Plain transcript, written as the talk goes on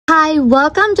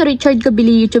welcome to Richard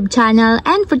Gabili YouTube channel,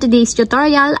 and for today's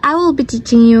tutorial, I will be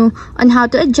teaching you on how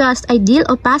to adjust ideal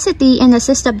opacity and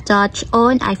assistive touch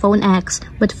on iPhone X.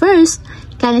 But first,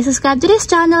 kindly subscribe to this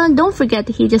channel and don't forget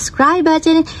to hit the subscribe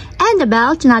button and the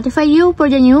bell to notify you for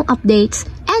the new updates.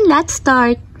 And let's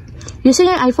start! Using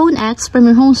your iPhone X, from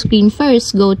your home screen,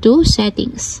 first go to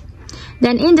Settings.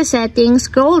 Then in the settings,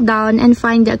 scroll down and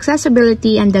find the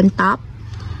accessibility and then tap.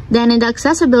 Then in the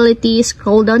accessibility,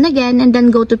 scroll down again and then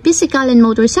go to physical and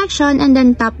motor section and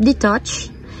then tap the touch.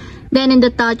 Then in the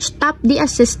touch, tap the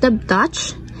assistive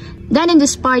touch. Then in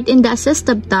this part in the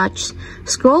assistive touch,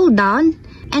 scroll down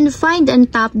and find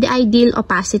and tap the ideal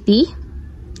opacity.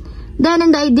 Then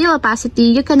in the ideal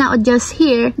opacity, you can now adjust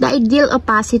here the ideal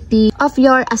opacity of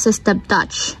your assistive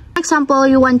touch. For example,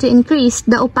 you want to increase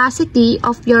the opacity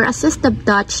of your assistive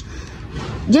touch.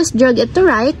 Just drag it to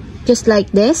right, just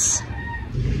like this.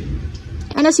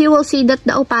 And as you will see that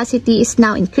the opacity is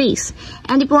now increased.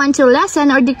 And if you want to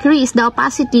lessen or decrease the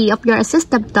opacity of your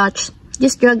assistive touch,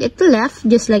 just drag it to left,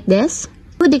 just like this,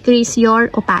 to decrease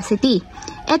your opacity.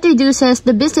 It reduces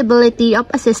the visibility of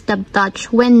assistive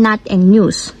touch when not in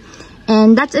use.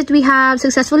 And that's it. We have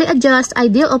successfully adjusted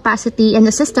ideal opacity and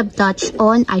assistive touch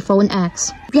on iPhone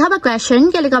X. If you have a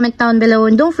question, kindly comment down below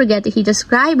and don't forget to hit the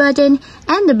subscribe button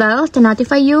and the bell to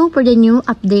notify you for the new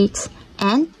updates.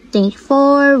 And thank you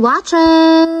for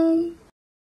watching!